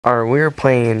Or we were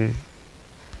playing,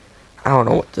 I don't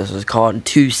know what this is called,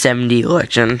 270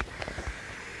 election.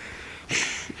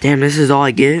 Damn, this is all I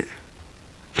get?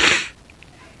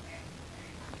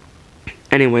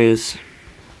 Anyways,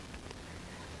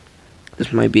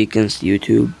 this might be against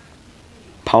YouTube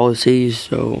policies,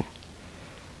 so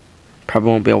probably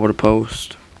won't be able to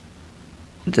post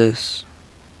this.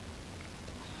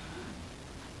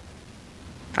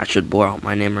 I should blur out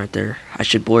my name right there. I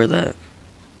should blur that.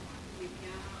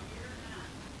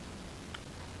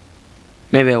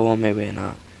 Maybe I will, maybe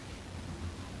not.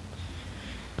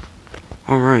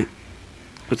 Alright.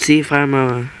 Let's see if I'm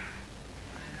a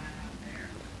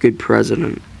good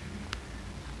president.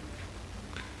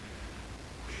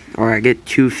 Or I get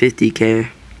 250K.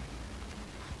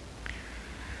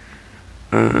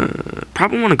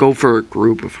 Probably want to go for a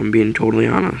group if I'm being totally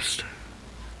honest.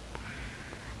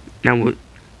 Now what?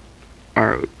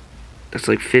 Alright. That's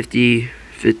like 50,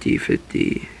 50,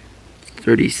 50,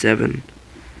 37.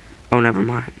 Oh, never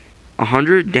mind.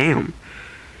 100? Damn.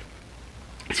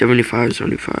 75,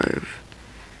 75,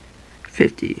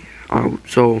 50.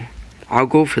 So, I'll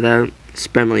go for that.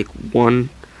 Spend like one.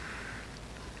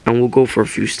 And we'll go for a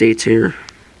few states here.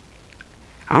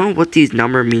 I don't know what these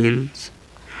number means.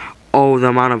 Oh, the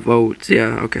amount of votes.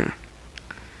 Yeah, okay.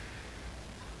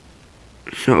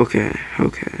 So, okay.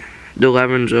 The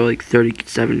 11s are like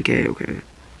 37K, okay.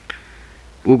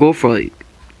 We'll go for like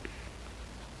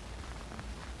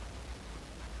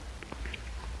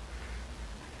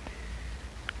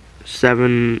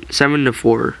 7 to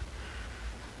 4,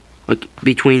 like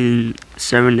between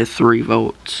 7 to 3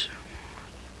 votes.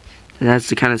 And that's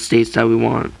the kind of states that we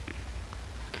want.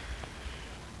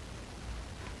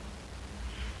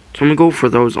 So I'm gonna go for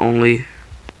those only.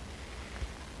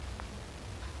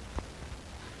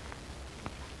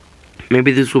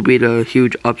 Maybe this will be the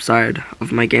huge upside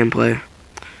of my gameplay.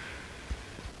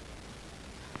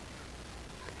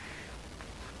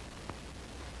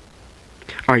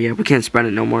 Oh yeah, we can't spend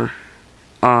it no more.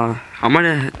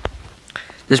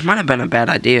 This might have been a bad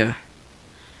idea.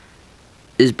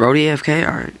 Is Brody AFK?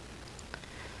 Alright.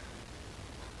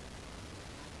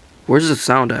 Where's the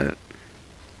sound at?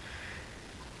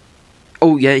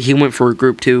 Oh yeah, he went for a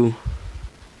group too.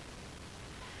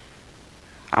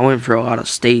 I went for a lot of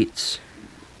states.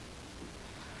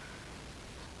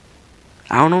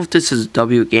 I don't know if this is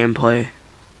W gameplay.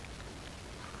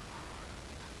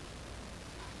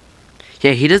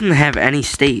 Yeah, he doesn't have any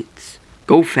states.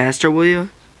 Go faster, will you?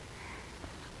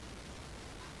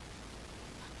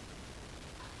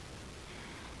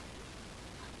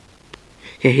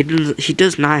 Yeah, he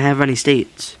does not have any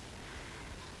states.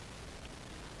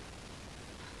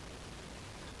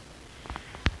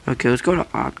 Okay, let's go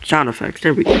to sound effects.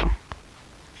 There we go.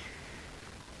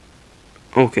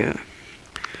 Okay.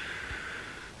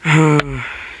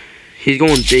 He's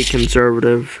going big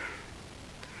conservative.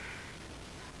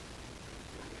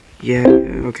 Yeah,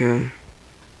 okay.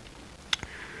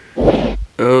 I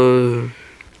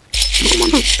don't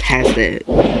want to pass that.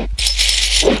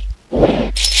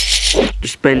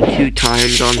 Just spend 2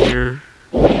 times on here.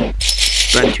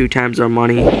 Spend 2 times our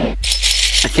money.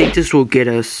 I think this will get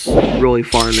us really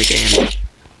far in the game.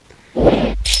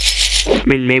 I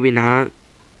mean, maybe not.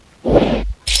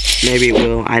 Maybe it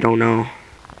will. I don't know.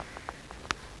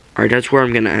 Alright, that's where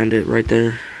I'm gonna end it right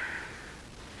there.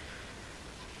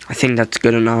 I think that's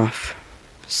good enough.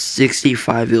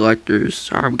 65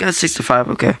 electors. Alright, we got 65,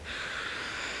 okay.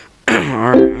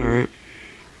 Alright.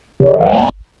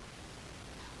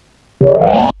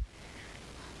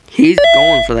 He's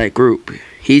going for that group.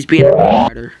 He's being a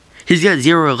fighter. He's got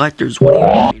 0 electors. What do you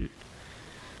mean?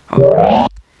 Okay.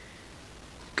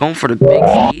 Going for the big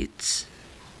states.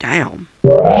 Damn.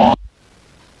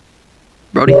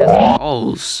 Brody has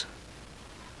balls.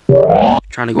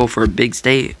 Trying to go for a big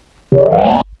state.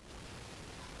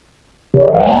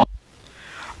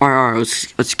 Alright,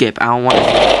 let's skip. I don't want to.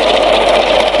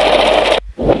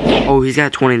 Oh, he's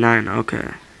got 29.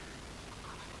 Okay.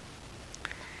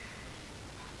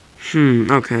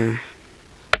 Okay.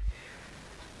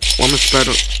 Want to spread.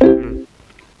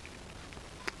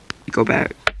 Go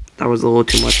back. That was a little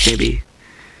too much, maybe.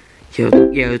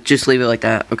 Yeah, just leave it like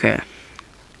that. Okay.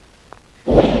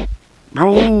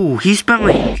 Oh, he spent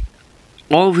like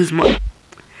all of his money.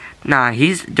 Nah,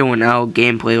 he's doing L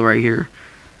gameplay right here.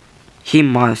 He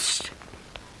must.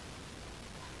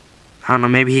 I don't know,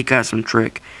 maybe he got some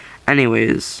trick.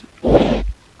 Anyways.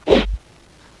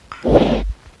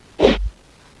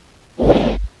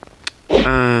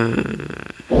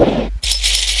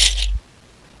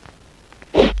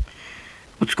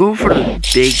 Let's go for the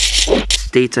big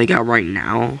states I got right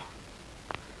now.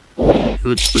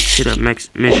 Let's hit up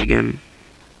Michigan.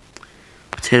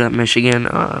 hit up Michigan.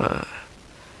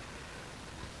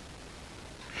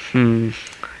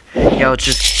 Yeah, let's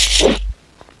just.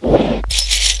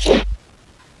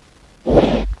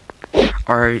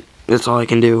 Alright, that's all I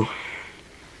can do.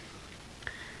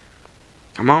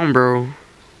 Come on, bro.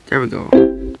 There we go.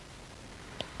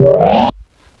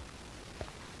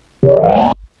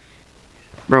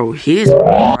 Bro, he's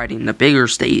riding the bigger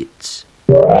states.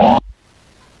 There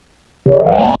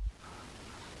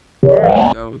we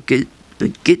go. Get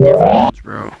different ones,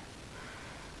 bro.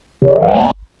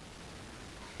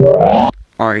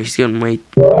 Alright, he's getting way.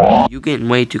 You getting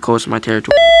way too close to my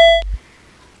territory.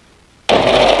 Yo, you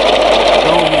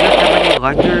got that many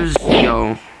electors?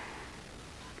 Yo.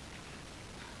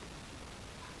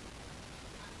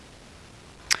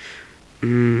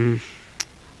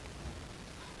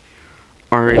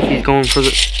 Alright, if he's going for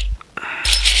the.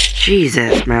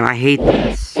 Jesus, man, I hate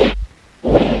this.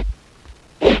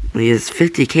 He has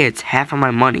 50k, it's half of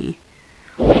my money.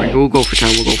 Alright, we'll go for 10,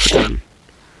 we'll go for 10.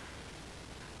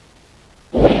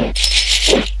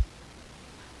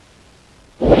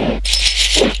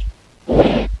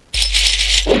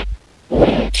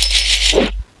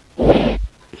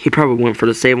 He probably went for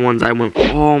the same ones I went for.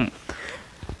 Oh.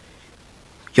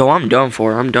 Yo, I'm done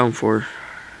for. I'm done for.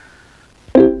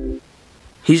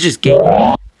 He's just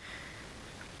gaining.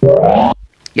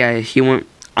 Yeah, he went.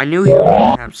 I knew he was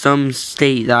gonna have some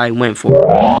state that I went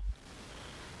for.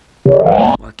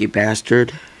 Lucky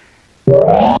bastard.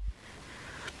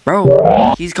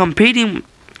 Bro, he's competing.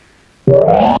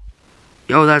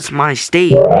 Yo, that's my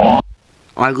state.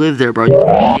 I live there, bro. You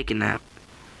can't be taking that.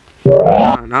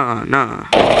 Nah.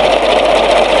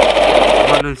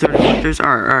 130 liters?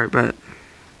 Alright, bet.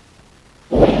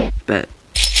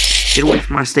 Get away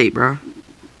from my state, bro.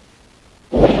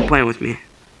 You're playing with me.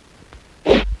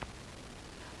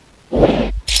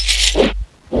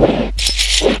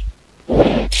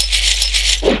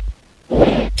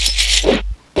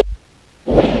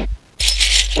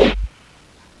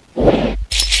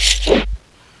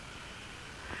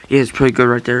 Yeah, it's pretty good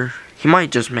right there. He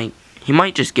might just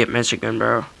get Michigan,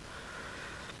 bro.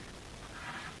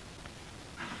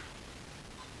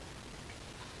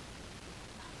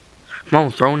 Come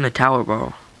on, throw in the towel,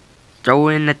 bro. Throw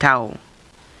in the towel.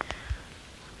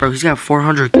 Bro, he's got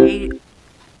 400k.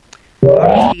 How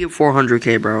does he get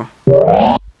 400k, bro?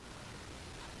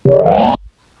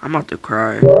 I'm about to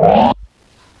cry.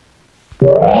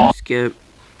 Skip.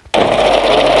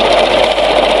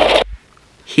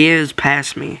 He is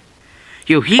past me.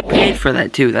 Yo, he paid for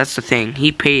that too. That's the thing.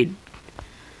 He paid.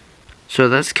 So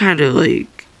that's kind of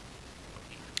like,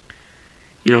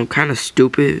 you know, kind of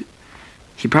stupid.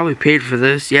 He probably paid for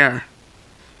this. Yeah.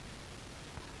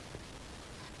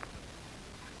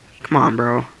 Come on,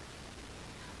 bro.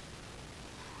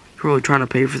 You're really trying to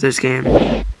pay for this game.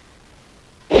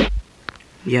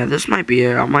 Yeah, this might be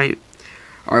it. Alright,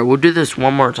 we'll do this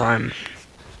one more time.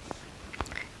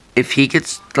 If he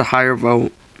gets the higher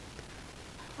vote,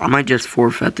 I might just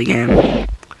forfeit the game.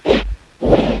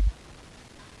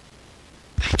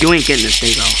 You ain't getting this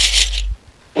thing,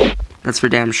 though. That's for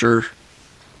damn sure.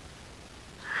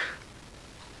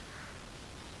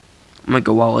 I'm gonna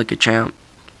go out like a champ.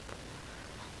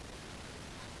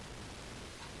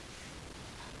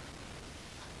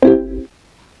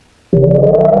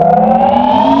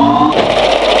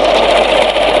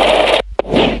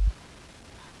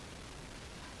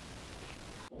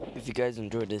 If you guys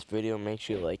enjoyed this video, make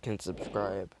sure you like and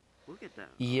subscribe. Look at that.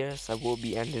 Yes, I will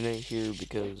be ending it here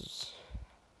because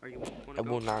I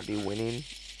will not be winning.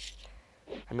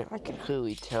 I mean, I can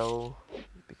clearly tell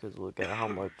because look at how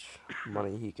much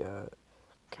money he got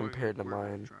compared to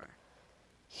mine.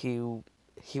 He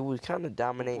was kind of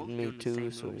dominating me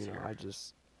too, so you know,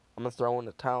 I'm gonna throw in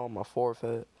the towel, my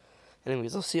forfeit.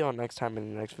 Anyways, I'll see y'all next time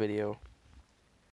in the next video.